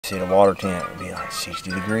see the water temp would be like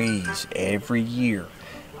 60 degrees every year.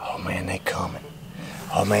 Oh man, they coming.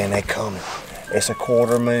 Oh man, they coming. It's a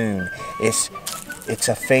quarter moon. It's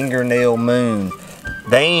a fingernail moon.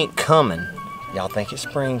 They ain't coming. Y'all think it's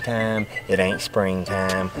springtime. It ain't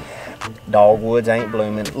springtime. Dogwoods ain't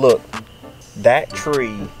blooming. Look, that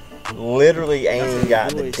tree literally ain't even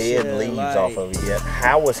got the dead leaves off of it yet.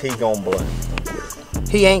 How was he gonna bloom?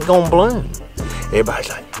 He ain't gonna bloom. Everybody's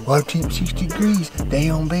like, water temp 60 degrees, they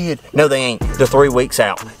on bed. No, they ain't. They're 3 weeks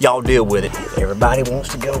out. Y'all deal with it. Everybody wants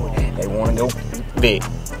to go. They want to go big.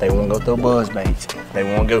 They want to go throw buzz baits. They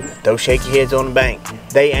want to go throw shaky heads on the bank.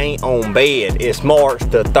 They ain't on bed. It's March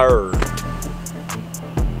the 3rd.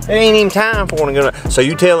 It ain't even time for them to go. So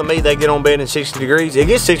you telling me they get on bed in 60 degrees? It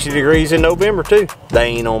gets 60 degrees in November too. They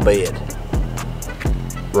ain't on bed.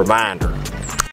 Reminder.